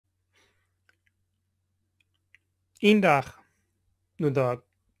Een Dach no der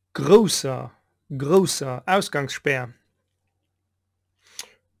grosser Ausgangssperr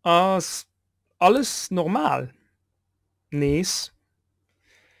ass alles normal nees.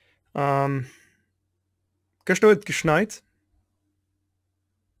 Gestoet geschneit.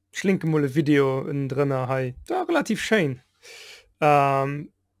 Schlinke molle Video en drinnner hei da relativ schein.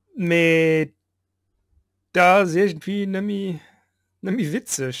 Me da irgendwie nemmi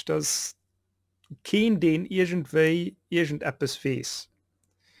witzig, dass kein den irgendwei irgend Appes wees.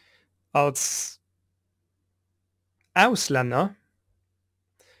 Als Ausländer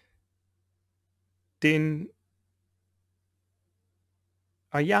den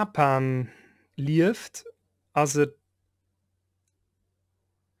a Japan lieft, as et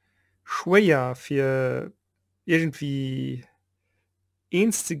schwéier fir irgendwie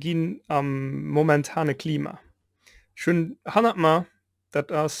eens ze ginn am momentane Klima. Schon 100 Mal,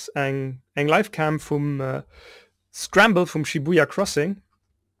 dat ass eng Livecam vum Scramble vum Shibuya Crossing.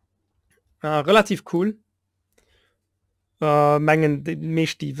 Relativ cool. Mengen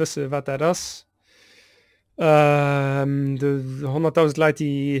méch die wësse wat dat ass. De 100.000 Leiit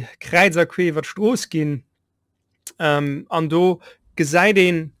die Kräiser quee wat Stroos ginn. An do gesäit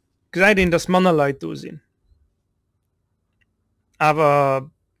den dats Manner Leiit do sinn.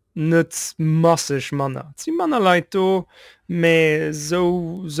 Aber net masseg Manner. Zi Manner Leiit do méi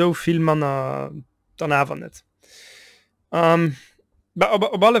so viel Manner dann awer net.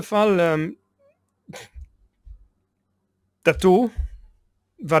 Op alle Fall dat do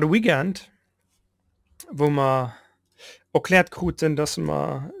war de Weekend, wo ma erklärt kruten, dass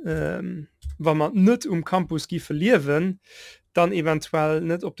ma wann man net Campus gi verliewen, dann eventuell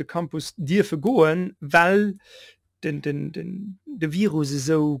net op de Campus Dir vergoen, weil de Virus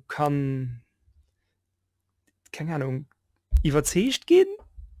so kann, keine Ahnung, iwwerzecht gehen.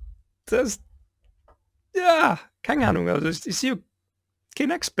 Das, ja, keine Ahnung, also ich sehe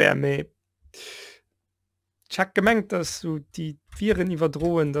kein Expert mehr. Ich habe gemerkt, dass so die Viren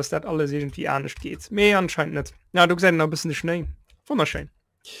überdrohen, dass das alles irgendwie ernst geht. Mehr anscheinend nicht. Ja, du gesagt, noch ein bisschen Schnee. Wunderschön.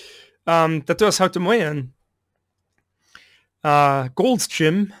 Das ist heute Morgen. Gold's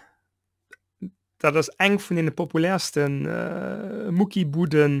Gym. Das ist eng von den populärsten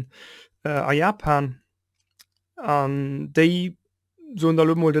Muckibuden in Japan. Die so in der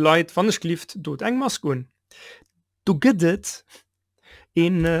Lomo de Leute, wann es klift, dort eng Maske. Du gibst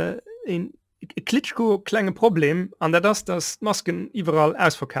in Klitschko kleine Problem an der das Masken überall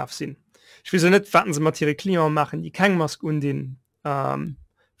ausverkauft sind. Ich will nicht warten sie Materie Klima machen, die kein Maske und den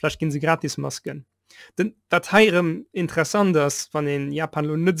vielleicht gehen sie gratis Masken. Denn das heißt interessant, dass von den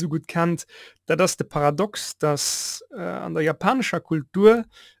Japan nicht so gut kennt, da das der Paradox, dass an der japanischen Kultur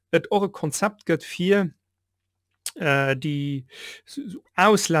et eure Konzept gibt für die so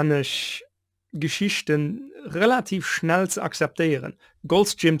ausländisch Geschichten relativ schnell zu akzeptieren.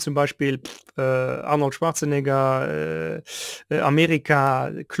 Gold's Gym zum Beispiel, Arnold Schwarzenegger,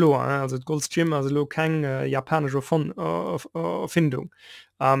 Amerika, klar, also Gold's Gym, also keine japanische Erfindung.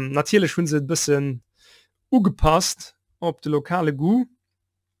 Natürlich haben sie ein bisschen angepasst auf die lokale Gu,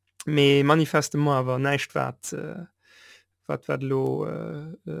 aber manifestement aber nicht, was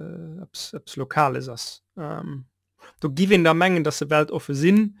Lokales ist. Du gibst der Menge, dass die Welt offen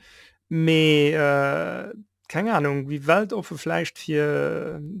sind, keine Ahnung, wie weltoffen vielleicht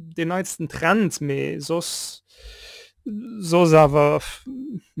für den neuesten Trend, so aber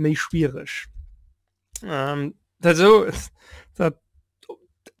mehr schwierig. Das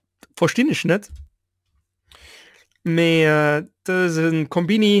verstehe ich nicht. Das ist ein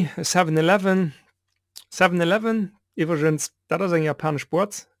Kombini 7-Eleven. 7-Eleven, übrigens, das ist ein japanischer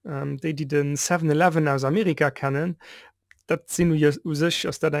Sport. Die den 7-Eleven aus Amerika kennen, das sind sich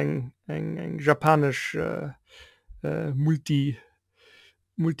aus der eng japanisch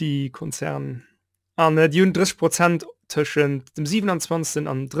Multikonzern. An die 30% zwischen dem 27.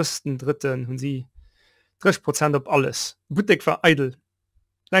 und 3.3. haben sie 30% auf alles. Boutique war eitel.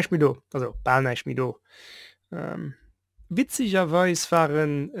 Nicht mehr do. Also, bald nicht mehr do. Witzigerweise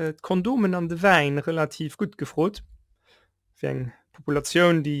waren Kondomen an den Wein relativ gut gefroht. Für eine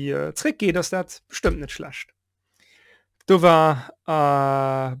Population, die zurückgeht, ist das bestimmt nicht schlecht. Da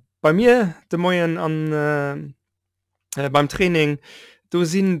war bei mir de Morgen beim Training, da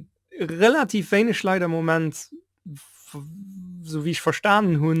sind relativ wenig Leute im Moment, so wie ich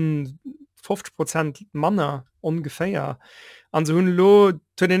verstanden habe, 50% Männer ungefähr. Und so haben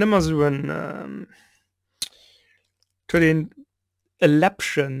den immer so ein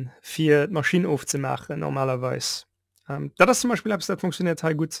Läppchen für die Maschine aufzumachen, normalerweise. Das ist zum Beispiel etwas, das funktioniert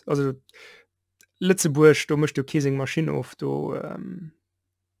halt gut. Also Lützeburg, da möchte du Käsing Maschine auf,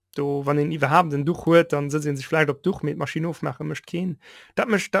 do wann den überhaupt den Duch huet, dann se sich vielleicht op Duch mit Maschine aufmachen mischt gehen. Dat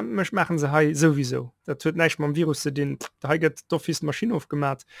mech machen se ha sowieso. Dat huet nicht mal Virus den get do fi Maschine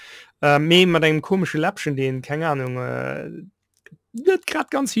aufgemacht. Me mat engem komische Läppchen den keine Ahnung net grad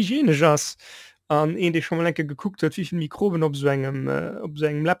ganz hygienisch ass an en dich schon mal enke geguckt huet, wieviel Mikroben op so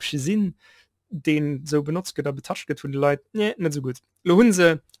engem Läppsche sinn den so benutzt get betascht get hun die Leute nee, net so gut. Lo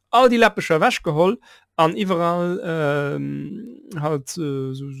hunse all die läppecher wäsch geholl an überall halt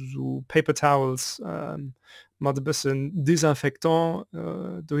so Paper Towels mat de bisssen Desinfektant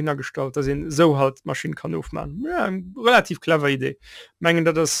do hingestalt, da sind so halt Maschinen kann aufmachen. Ja, relativ clever Idee. Mengen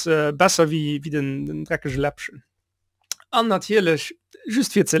dat das besser wie den dreckige Läppchen. An natürlich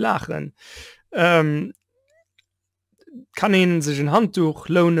just fir ze lachen. Kann ihn sich ein Handtuch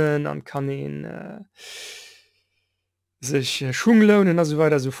lohnen, dann kann ihn sich Schwung lohnen und so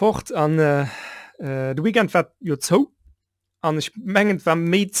weiter so fort. An de Weekend wird jo zo. An ich mengend war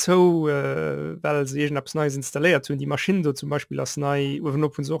méi zo, weil sie abs Neues installiert hun die Maschine do zum Beispiel as nei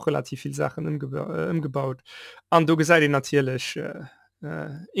op so relativ viel Sachen umgebaut. An du ge den natürlich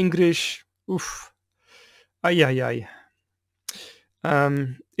Englisch ai.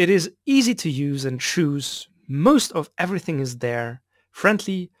 It is easy to use and choose. Most of everything is there.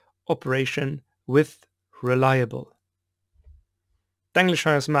 Friendly operation with reliable. Englisch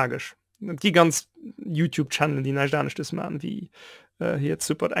ist magisch. Die ganz YouTube-Channel, die nicht das machen, wie hier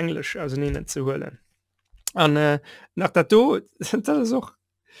Support Englisch, also nicht zu holen. Und nach das ist auch,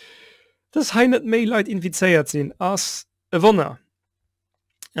 dass nicht mehr Leute infiziert sind als ein Wunder.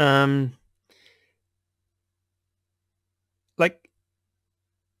 Like,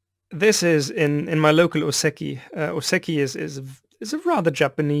 this is in my local Oseki. Oseki is a rather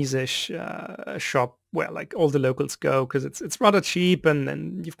Japanese-ish shop where like all the locals go because it's rather cheap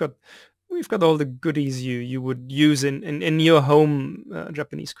and we've got all the goodies you would use in your home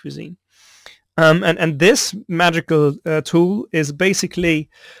Japanese cuisine. And this magical tool is basically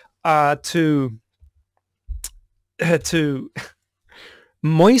to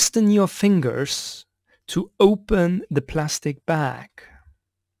moisten your fingers to open the plastic bag.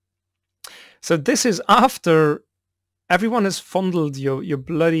 So this is after everyone has fondled your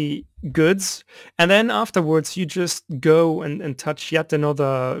bloody goods, and then afterwards you just go and touch yet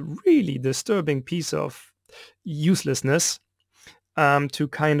another really disturbing piece of uselessness to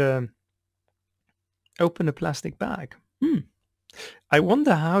kind of open a plastic bag. I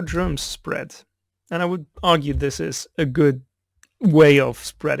wonder how germs spread. And I would argue this is a good way of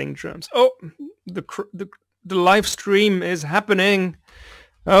spreading germs. Oh, the live stream is happening.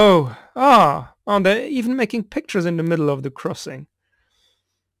 They're even making pictures in the middle of the crossing.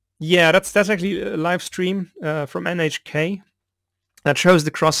 Yeah, that's actually a live stream from NHK that shows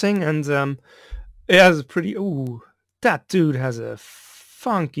the crossing, and it has a pretty. Ooh, that dude has a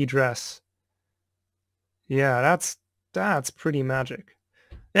funky dress. Yeah, that's pretty magic.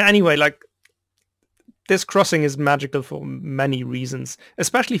 Yeah, anyway, like this crossing is magical for many reasons,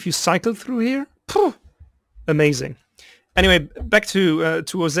 especially if you cycle through here. Amazing. Anyway, back to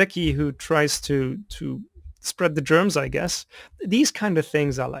Ozeki, who tries to spread the germs, I guess. These kind of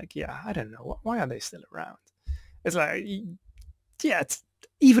things are like, yeah, I don't know. Why are they still around? It's like, yeah, it's,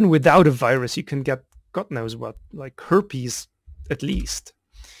 even without a virus, you can get God knows what, like herpes at least.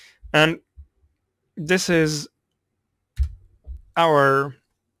 And this is our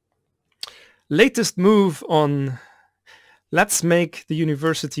latest move on let's make the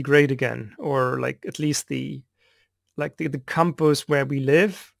university great again, or like at least the campus where we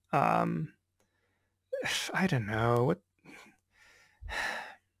live. I don't know what.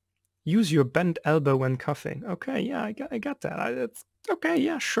 Use your bent elbow when coughing. Okay, yeah, I got that. It's okay,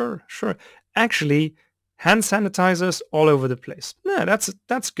 yeah, sure. Actually, hand sanitizers all over the place. Yeah, that's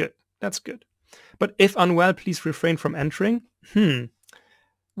good. That's good. But if unwell, please refrain from entering.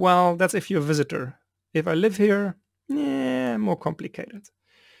 Well, that's if you're a visitor. If I live here, yeah, more complicated.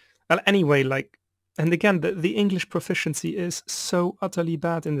 Well, anyway, like, and again, the English proficiency is so utterly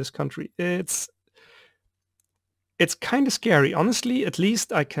bad in this country. It's kind of scary. Honestly, at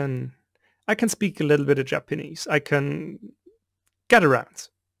least I can speak a little bit of Japanese. I can get around.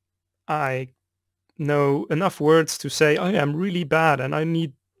 I know enough words to say, I am really bad and I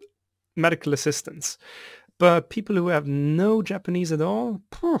need medical assistance. But people who have no Japanese at all,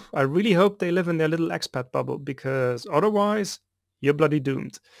 I really hope they live in their little expat bubble, because otherwise you're bloody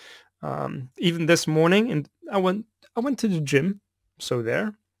doomed. Even this morning, and I went to the gym, so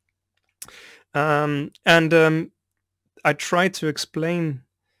there. I tried to explain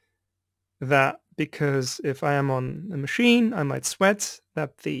that because if I am on a machine, I might sweat,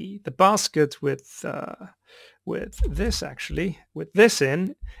 that the basket with with this actually, with this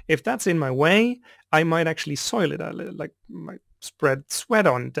in. If that's in my way, I might actually soil it. I like might spread sweat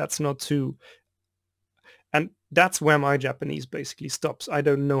on it. That's not too, and that's where my Japanese basically stops. I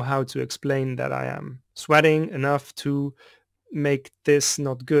don't know how to explain that I am sweating enough to make this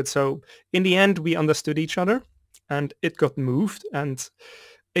not good. So in the end, we understood each other and it got moved, and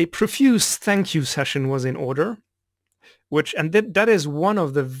a profuse thank you session was in order, which, and that is one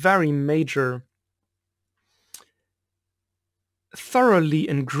of the very major, thoroughly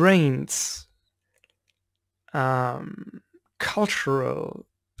ingrained um, cultural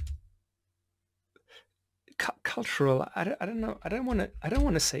cultural I don't know, I don't want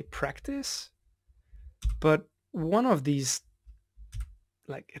to say practice, but one of these,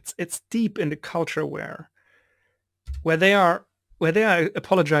 like it's deep in the culture where they are where they are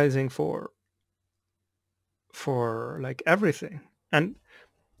apologizing for like everything. And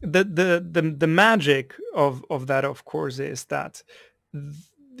the magic of that, of course, is that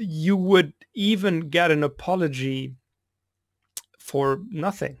you would even get an apology for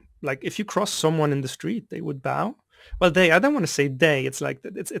nothing. Like if you cross someone in the street, they would bow. Well, I don't want to say they. It's like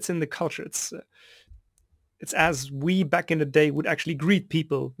it's in the culture. It's as we back in the day would actually greet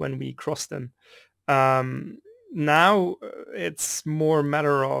people when we cross them. Um, Now it's more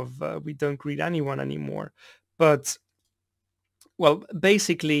matter of we don't greet anyone anymore. But well,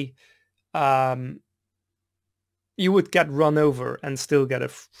 basically, um, you would get run over and still get a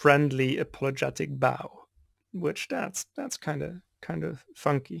friendly apologetic bow, which that's kind of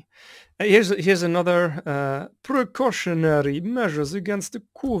funky. Here's another precautionary measures against the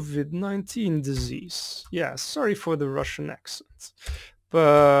COVID-19 disease. Yeah, sorry for the Russian accent,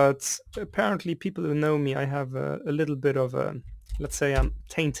 but apparently people who know me, I have a little bit of a, let's say I'm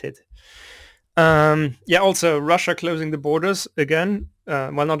tainted. Yeah, also Russia closing the borders again.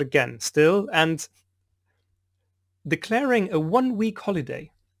 Well, not again, still, and declaring a 1 week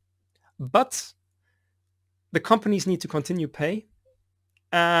holiday. But the companies need to continue pay.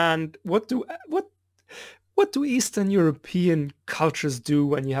 And what do Eastern European cultures do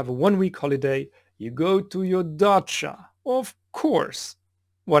when you have a 1 week holiday? You go to your dacha. Of course.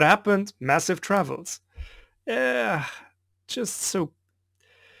 What happened? Massive travels. Yeah, just so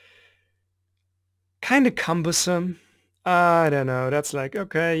kind of cumbersome. I don't know. That's like,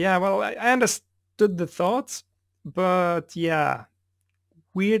 okay, yeah, well, I understood the thoughts, but yeah,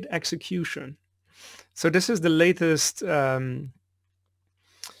 weird execution. So this is the latest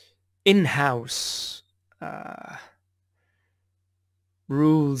in-house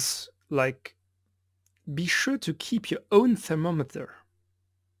rules, like be sure to keep your own thermometer.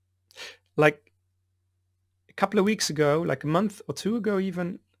 Like a couple of weeks ago, like a month or two ago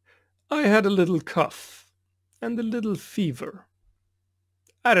even, I had a little cough and a little fever.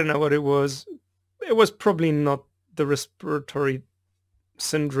 I don't know what it was. It was probably not the respiratory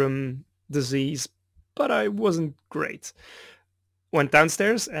syndrome disease, but I wasn't great. Went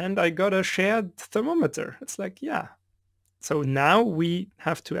downstairs and I got a shared thermometer. It's like, yeah. So now we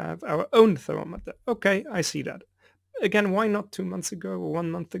have to have our own thermometer. Okay, I see that. Again, why not 2 months ago or 1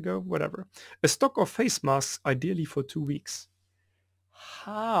 month ago? Whatever. A stock of face masks, ideally for 2 weeks.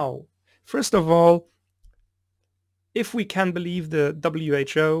 How? First of all, if we can believe the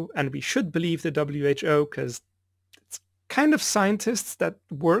WHO, and we should believe the WHO because it's kind of scientists that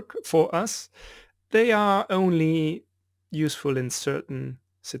work for us, they are only useful in certain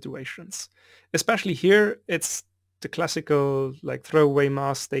situations. Especially here, it's the classical like throwaway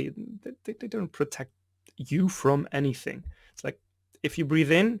mask. They don't protect you from anything. It's like if you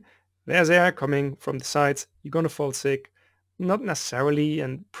breathe in, there's air coming from the sides. You're gonna fall sick. Not necessarily,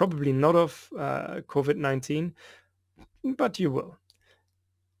 and probably not of COVID-19, but you will.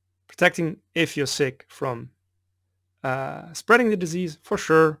 Protecting if you're sick from spreading the disease for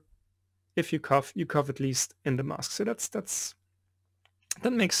sure. If you cough at least in the mask. So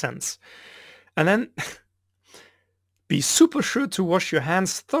that makes sense. And then be super sure to wash your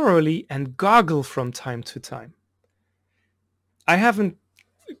hands thoroughly and gargle from time to time. I haven't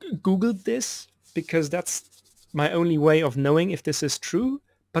Googled this because that's my only way of knowing if this is true,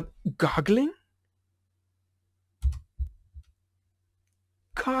 but gargling?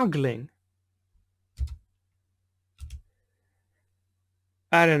 Gargling.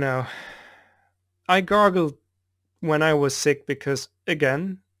 I don't know. I gargled when I was sick because,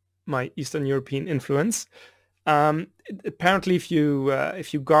 again, my Eastern European influence. Apparently, if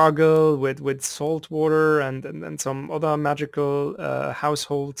you gargle with salt water and some other magical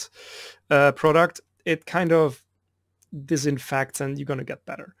household product, it kind of disinfects and you're gonna get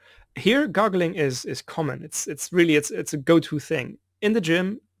better. Here, gargling is common. It's a go-to thing in the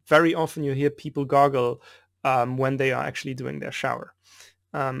gym. Very often you hear people gargle when they are actually doing their shower.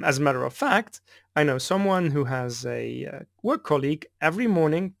 As a matter of fact, I know someone who has a work colleague every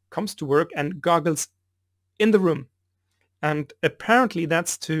morning comes to work and gargles in the room. And apparently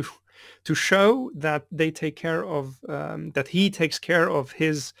that's to show that they take care of that he takes care of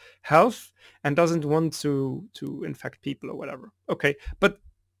his health and doesn't want to infect people or whatever. Okay, but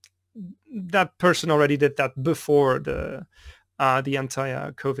that person already did that before the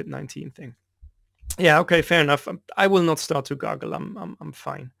entire COVID-19 thing. Yeah, okay, fair enough. I will not start to gargle. I'm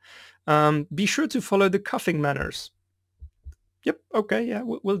fine. Be sure to follow the coughing manners. Yep. Okay. Yeah,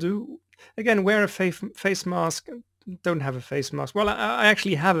 we'll do. Again, wear a face mask. Don't have a face mask. Well, I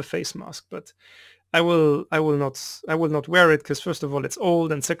actually have a face mask, but I will not wear it because first of all it's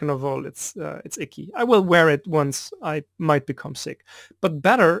old, and second of all it's icky. I will wear it once I might become sick, but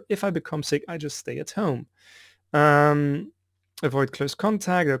better if I become sick, I just stay at home. Um, Avoid close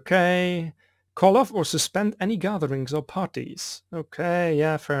contact. Okay. Call off or suspend any gatherings or parties. Okay.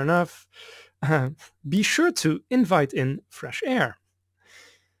 Yeah. Fair enough. Be sure to invite in fresh air.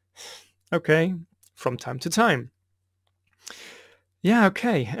 Okay. From time to time. Yeah,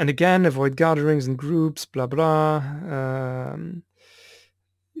 okay. And again, avoid gatherings and groups, blah, blah.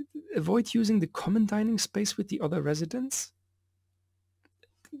 Avoid using the common dining space with the other residents.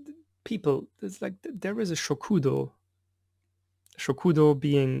 People, it's like there is a shokudo. Shokudo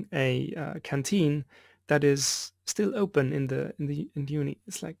being a canteen that is still open in the uni.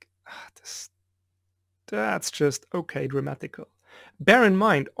 It's like, that's just okay, dramatical. Bear in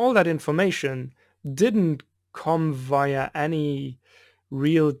mind, all that information didn't come via any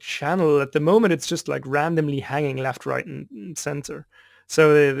real channel. At the moment, it's just like randomly hanging left, right, and center.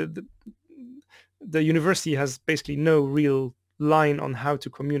 So the university has basically no real line on how to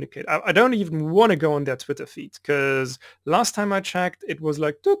communicate. I don't even want to go on their Twitter feed because last time I checked, it was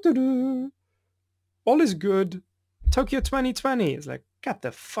like, doo-doo-doo, all is good. Tokyo 2020. It's like, get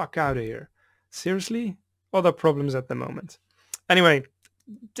the fuck out of here. Seriously? Other problems at the moment. Anyway,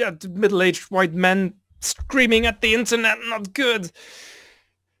 middle-aged white men screaming at the internet, not good.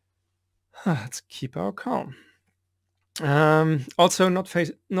 Let's keep our calm. Also,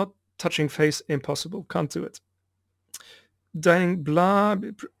 not touching face, impossible. Can't do it. Dining, blah.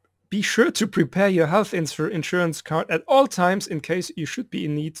 Be sure to prepare your health insurance card at all times in case you should be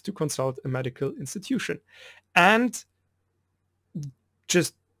in need to consult a medical institution. And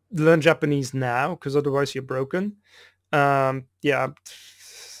just learn Japanese now, because otherwise you're broken. Yeah,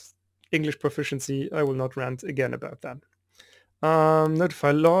 English proficiency, I will not rant again about that.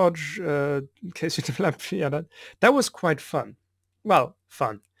 Notify lodge, in case you develop, yeah, that was quite fun. Well,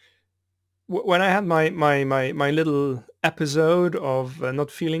 fun. When I had my little episode of not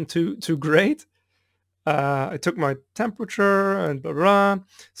feeling too great, I took my temperature and blah blah.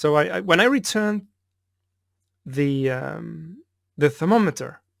 So I when I returned the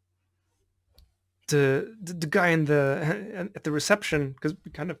thermometer, the guy in the at the reception, because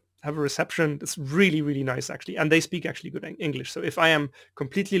we kind of have a reception that's really really nice actually, and they speak actually good English. So if I am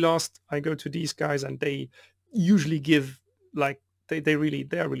completely lost, I go to these guys, and they usually give like they are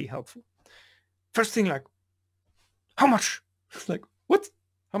really helpful. First thing, like, how much? Like, what?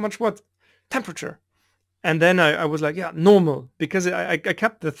 How much what? Temperature. And then I was like, yeah, normal, because I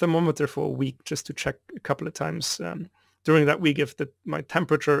kept the thermometer for a week just to check a couple of times during that week if my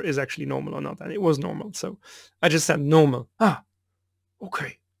temperature is actually normal or not. And it was normal. So I just said normal. Ah,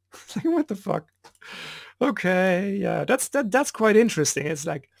 okay. Like, what the fuck? Okay, yeah, that's quite interesting. It's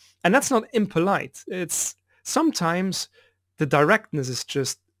like, and that's not impolite. It's sometimes the directness is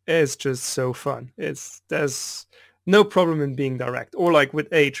just so fun. There's no problem in being direct. Or like with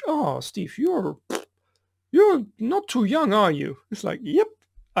age, oh, Steve, you're not too young, are you? It's like, yep,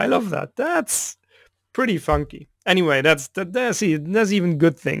 I love that. That's pretty funky. Anyway, there's even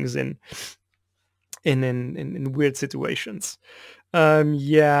good things in weird situations.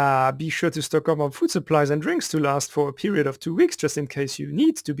 Yeah, be sure to stock up on food supplies and drinks to last for a period of 2 weeks, just in case you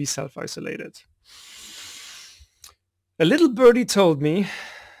need to be self-isolated. A little birdie told me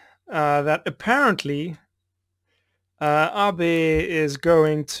that apparently Abe is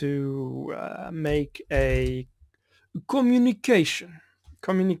going to make a communication,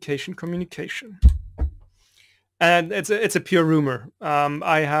 and it's a pure rumor.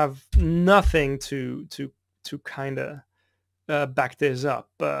 I have nothing to kind of back this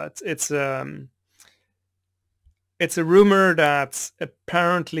up, but it's a rumor that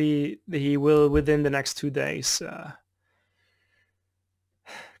apparently he will within the next 2 days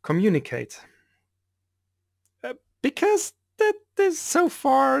communicate, because that this so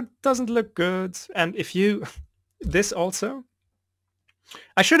far doesn't look good. And if you this also,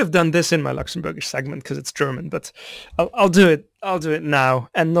 I should have done this in my Luxembourgish segment because it's German, but I'll do it. I'll do it now,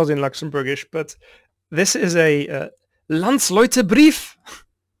 and not in Luxembourgish. But this is a Landsleutebrief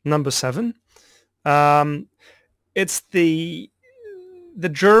number 7. It's the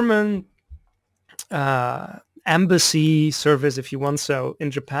German embassy service, if you want so,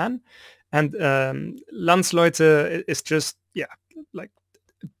 in Japan, and Landsleute is just like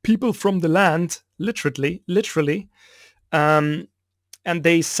people from the land, literally. And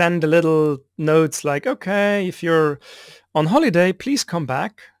they send a little notes like, okay, if you're on holiday, please come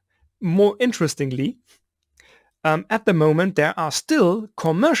back. More interestingly, at the moment, there are still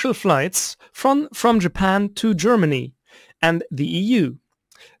commercial flights from Japan to Germany and the EU.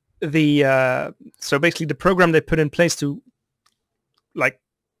 So basically, the program they put in place to like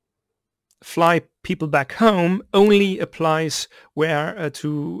fly people back home only applies where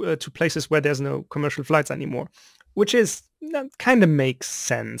to places where there's no commercial flights anymore, which is that kind of makes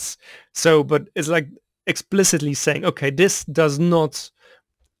sense. So, but it's like explicitly saying, okay, this does not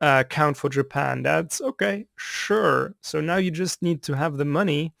count for Japan. That's okay, sure. So now you just need to have the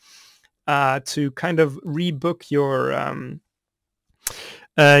money to kind of rebook your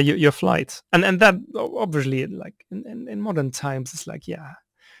flight, and that obviously, like in modern times, it's like, yeah,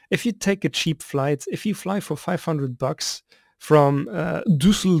 if you take a cheap flight, if you fly for $500 from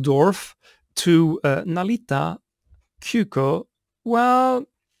Düsseldorf to Narita, Kyuko, well,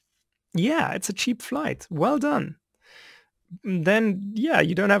 yeah, it's a cheap flight. Well done. Then, yeah,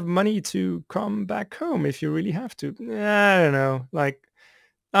 you don't have money to come back home if you really have to. I don't know. Like,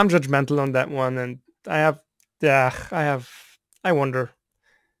 I'm judgmental on that one, and I wonder.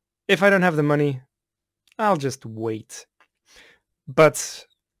 If I don't have the money, I'll just wait. But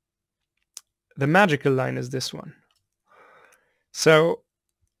the magical line is this one. So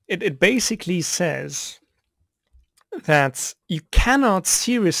it basically says that you cannot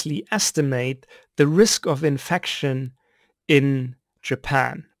seriously estimate the risk of infection in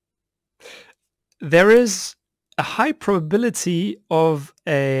Japan. There is a high probability of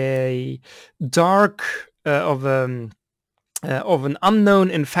a of an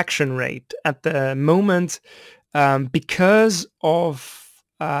unknown infection rate at the moment because of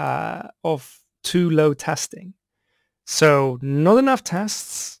too low testing. So not enough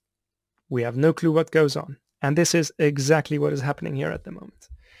tests. We have no clue what goes on. And this is exactly what is happening here at the moment.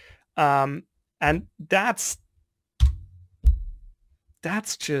 And that's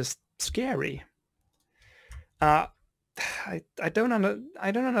just scary. I don't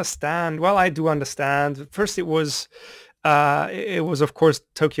understand. Well, I do understand. First, it was of course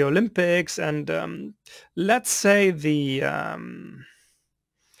Tokyo Olympics, and let's say the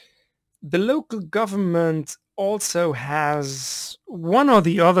local government also has one or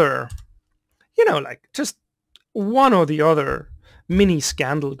the other, like just one or the other mini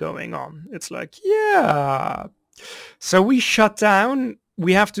scandal going on. It's like, yeah, so we shut down,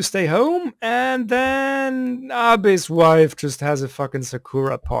 we have to stay home, and then Abe's wife just has a fucking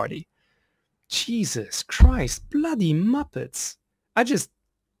Sakura party. Jesus Christ, bloody Muppets. I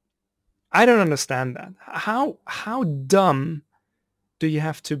don't understand that. How dumb do you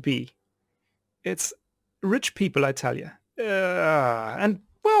have to be? It's rich people, I tell you. And,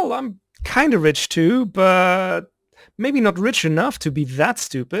 well, I'm kind of rich too, but maybe not rich enough to be that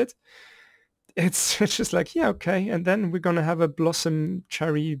stupid. It's just like, yeah, okay, and then we're going to have a blossom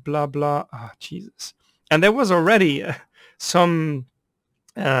cherry, blah, blah. Oh, Jesus. And there was already some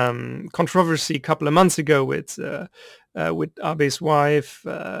controversy a couple of months ago with Abe's wife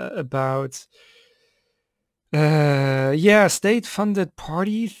about state-funded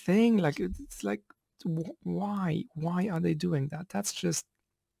party thing. Like, it's like, why are they doing that? That's just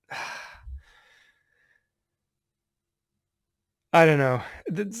I don't know.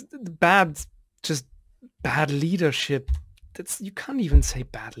 Just bad leadership. You can't even say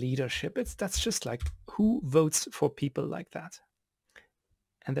bad leadership. That's just like, who votes for people like that?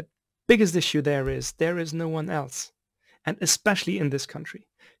 And the biggest issue there is no one else. And especially in this country.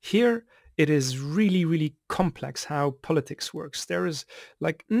 Here, it is really, really complex how politics works. There is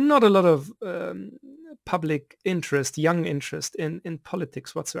like not a lot of public interest, young interest in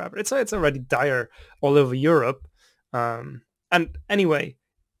politics whatsoever. It's already dire all over Europe. And anyway,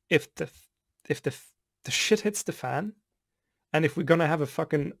 if the shit hits the fan, and if we're gonna have a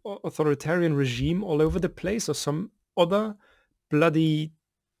fucking authoritarian regime all over the place, or some other bloody,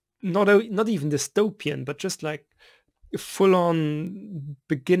 not even dystopian, but just like full-on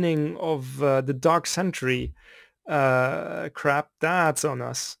beginning of the dark century crap, that's on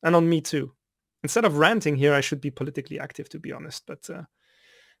us and on me too. Instead of ranting here, I should be politically active, to be honest. But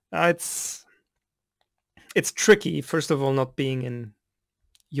it's tricky, first of all, not being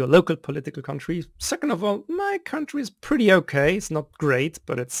your local political country. Second of all, my country is pretty okay. It's not great,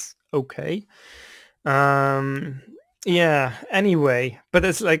 but it's okay. Um, yeah. Anyway, but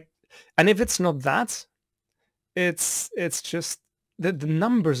it's like, and if it's not that, it's just the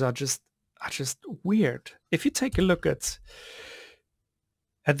numbers are just weird. If you take a look at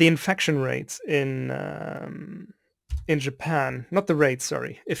the infection rates in Japan, not the rate,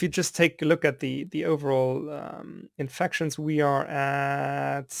 sorry. If you just take a look at the overall infections, we are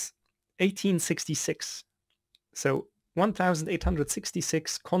at 1866. So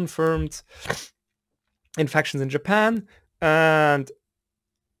 1,866 confirmed infections in Japan and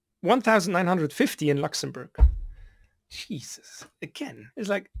 1,950 in Luxembourg. Jesus. Again, it's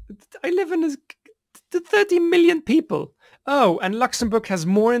like, I live in 30 million people. Oh, and Luxembourg has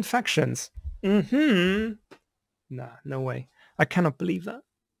more infections. Mm-hmm. Nah, no way. I cannot believe that.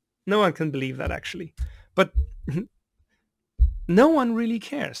 No one can believe that, actually. But no one really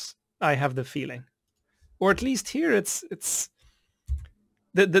cares, I have the feeling. Or at least here it's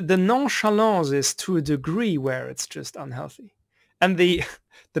the nonchalance is to a degree where it's just unhealthy. And the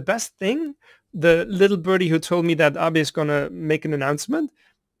the best thing, the little birdie who told me that Abe is gonna make an announcement,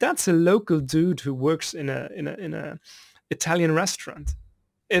 that's a local dude who works in a Italian restaurant.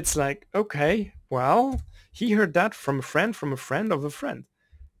 It's like, okay, well, he heard that from a friend of a friend.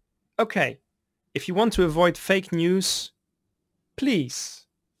 Okay, if you want to avoid fake news, please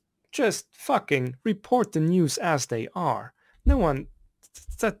just fucking report the news as they are. No one...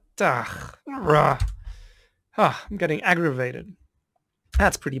 I'm getting aggravated.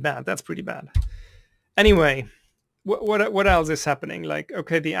 That's pretty bad. That's pretty bad. Anyway, what else is happening? Like,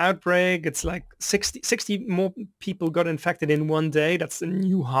 okay, the outbreak, it's like 60 more people got infected in one day. That's a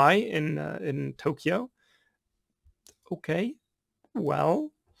new high in Tokyo. Okay,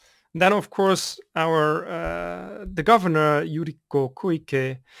 well, then of course our the governor Yuriko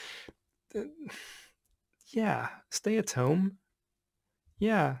Koike, yeah, stay at home.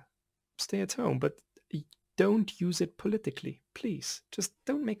 Yeah, stay at home, but don't use it politically, please. Just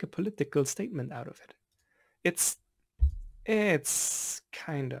don't make a political statement out of it. It's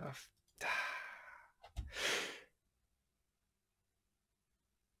kind of...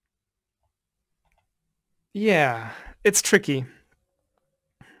 Yeah, it's tricky.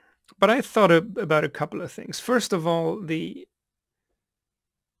 But I thought about a couple of things. First of all, the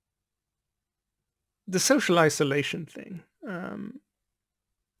social isolation thing.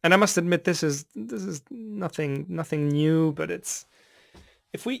 And I must admit, this is nothing new, but it's...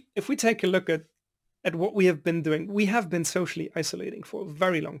 if we take a look at what we have been doing, we have been socially isolating for a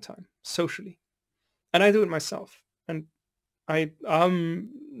very long time, socially. And I do it myself. And I'm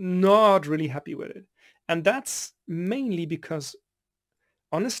not really happy with it. And that's mainly because,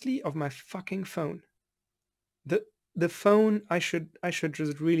 honestly, of my fucking phone. The phone, I should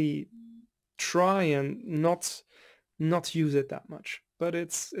just really try and not use it that much. But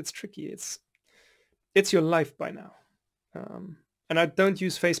it's tricky. It's your life by now. And I don't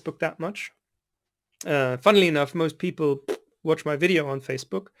use Facebook that much. Funnily enough, most people watch my video on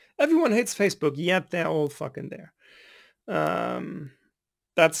Facebook. Everyone hates Facebook, yet they're all fucking there.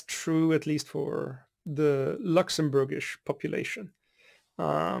 That's true, at least for the Luxembourgish population.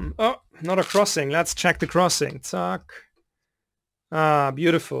 Oh, not a crossing. Let's check the crossing. Tuck. Ah,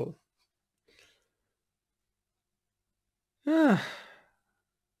 beautiful. Ah,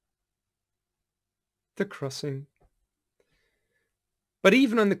 the crossing. But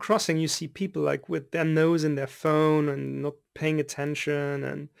even on the crossing, you see people like with their nose in their phone and not paying attention,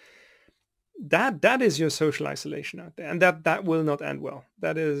 and that is your social isolation out there, and that will not end well.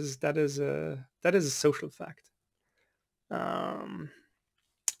 That is a social fact.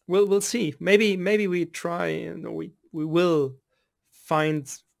 We'll see. Maybe we try, and we will find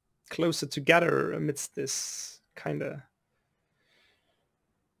closer together amidst this kind of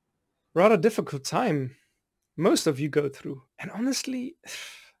rather difficult time most of you go through. And honestly,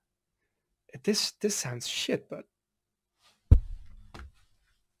 this sounds shit, but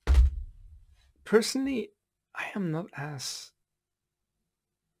personally, I am not as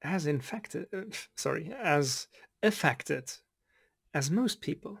infected, as affected as most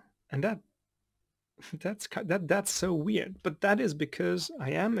people. And that's so weird. But that is because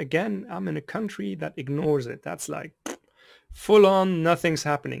I'm in a country that ignores it. That's like full on, nothing's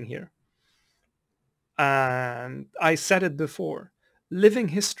happening here. And I said it before, living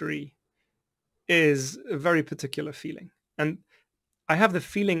history is a very particular feeling. And I have the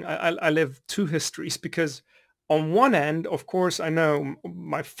feeling I live two histories, because on one end, of course, I know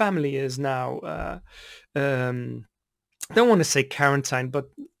my family is now, don't want to say quarantine,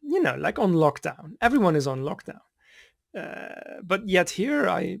 but, like on lockdown. Everyone is on lockdown. But yet here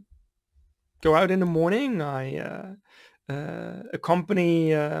I go out in the morning, I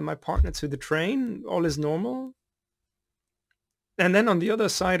accompany my partner to the train, all is normal. And then on the other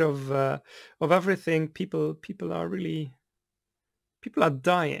side of everything, people are really, people are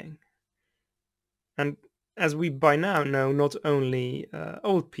dying. And as we by now know, not only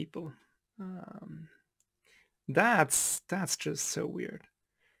old people. Um, that's just so weird.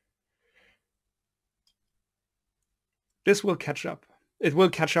 This will catch up. It will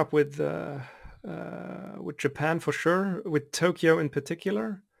catch up with Japan for sure, with Tokyo in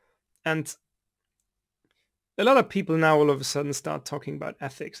particular, and a lot of people now all of a sudden start talking about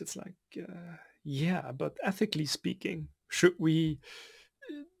ethics. It's like, yeah, but ethically speaking, should we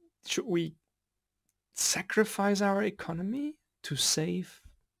sacrifice our economy to save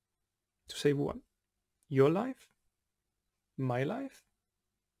what? Your life, my life,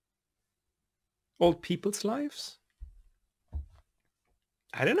 old people's lives?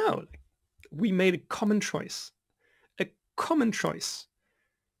 I don't know. Like, we made a common choice. A common choice.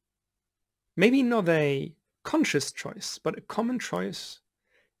 Maybe not a conscious choice, but a common choice.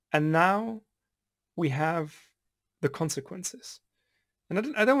 And now we have the consequences.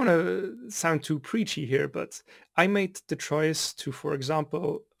 And I don't want to sound too preachy here, but I made the choice to, for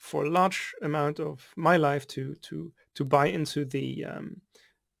example, for a large amount of my life to buy into the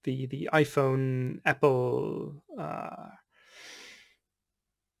iPhone, Apple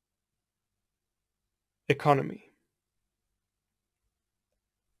economy.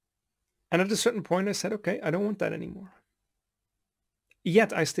 And at a certain point, I said, okay, I don't want that anymore.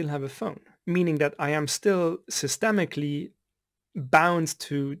 Yet I still have a phone, meaning that I am still systemically bound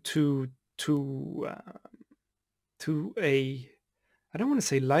to a, I don't want to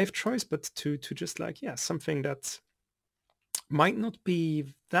say life choice, but to just like, yeah, something that might not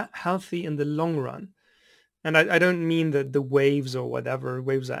be that healthy in the long run. And I don't mean that the waves or whatever,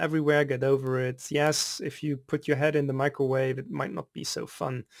 waves are everywhere, get over it. Yes, if you put your head in the microwave, it might not be so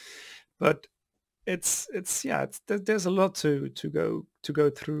fun, but it's yeah, there's a lot to go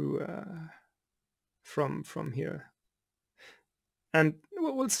through from here, and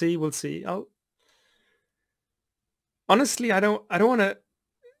we'll see. Honestly, I don't want to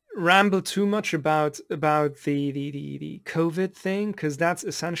ramble too much about the COVID thing, because that's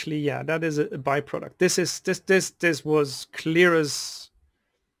essentially, yeah, that is a byproduct. This was clear as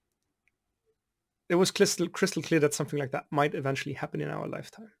it was crystal clear that something like that might eventually happen in our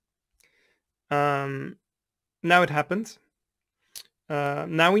lifetime. Now it happened.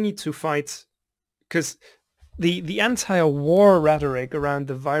 Now we need to fight, because the entire war rhetoric around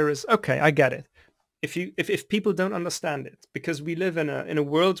the virus. Okay, I get it. If people don't understand it, because we live in a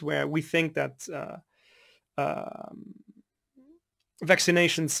world where we think that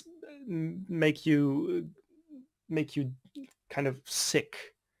vaccinations make you kind of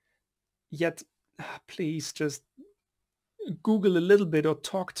sick. Yet, please just Google a little bit or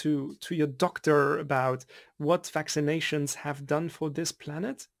talk to your doctor about what vaccinations have done for this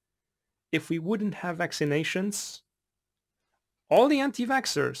planet. If we wouldn't have vaccinations, all the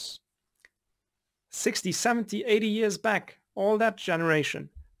anti-vaxxers, 60, 70, 80 years back, all that generation,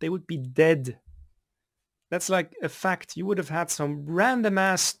 they would be dead. That's like a fact. You would have had some random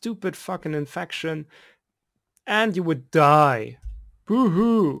ass stupid fucking infection and you would die.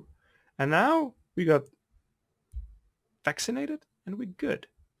 Boo-hoo. And now we got vaccinated and we're good.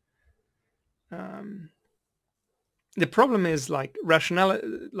 The problem is like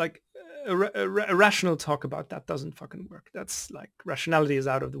a rational talk about that doesn't fucking work. That's like rationality is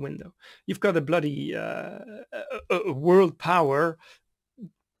out of the window. You've got a bloody a world power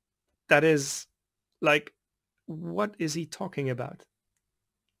that is like, what is he talking about?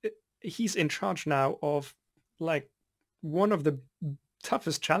 He's in charge now of like one of the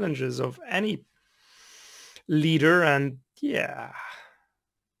toughest challenges of any leader, and yeah,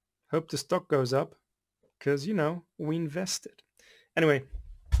 hope the stock goes up because we invested. Anyway,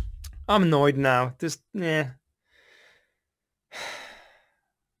 I'm annoyed now. You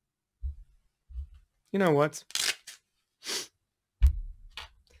know what?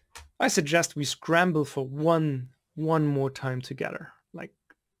 I suggest we scramble for one more time together. Like,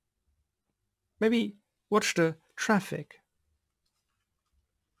 maybe watch the traffic.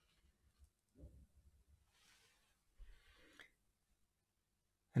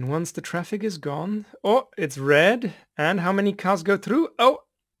 And once the traffic is gone, oh, it's red. And how many cars go through? Oh,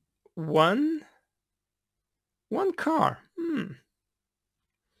 one car.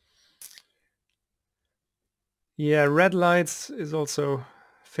 Yeah, red lights is also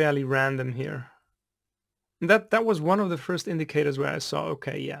fairly random here. That was one of the first indicators where I saw,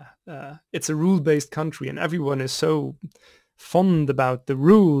 okay, yeah, it's a rule-based country and everyone is so fond about the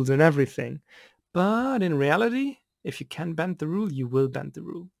rules and everything. But in reality, if you can bend the rule, you will bend the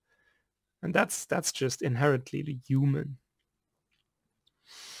rule. And that's just inherently human.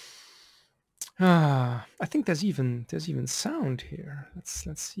 I think there's even sound here.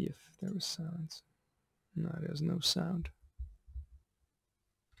 Let's see if there is sound. No, there's no sound.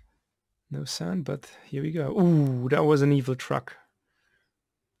 No sound, but here we go. Ooh, that was an evil truck.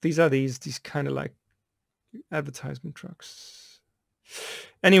 These are these kind of like advertisement trucks.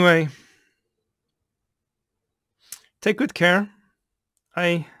 Anyway, take good care.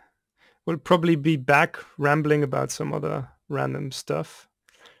 I will probably be back rambling about some other random stuff,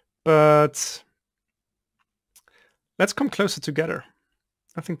 but let's come closer together.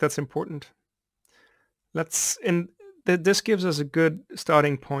 I think that's important. This gives us a good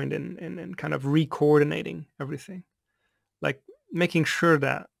starting point in kind of re-coordinating everything, like making sure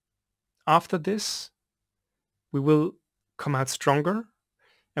that after this we will come out stronger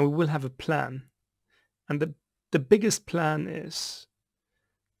and we will have a plan. And the biggest plan is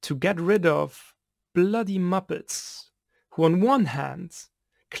to get rid of bloody Muppets who on one hand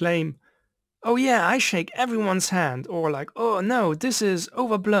claim, oh yeah, I shake everyone's hand, or like, oh no, this is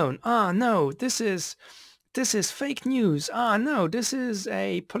overblown. Ah no, this is fake news. Ah no, this is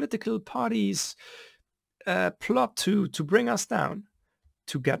a political party's plot to bring us down.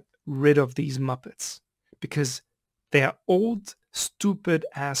 To get rid of these Muppets because they are old, stupid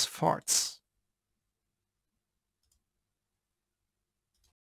ass farts.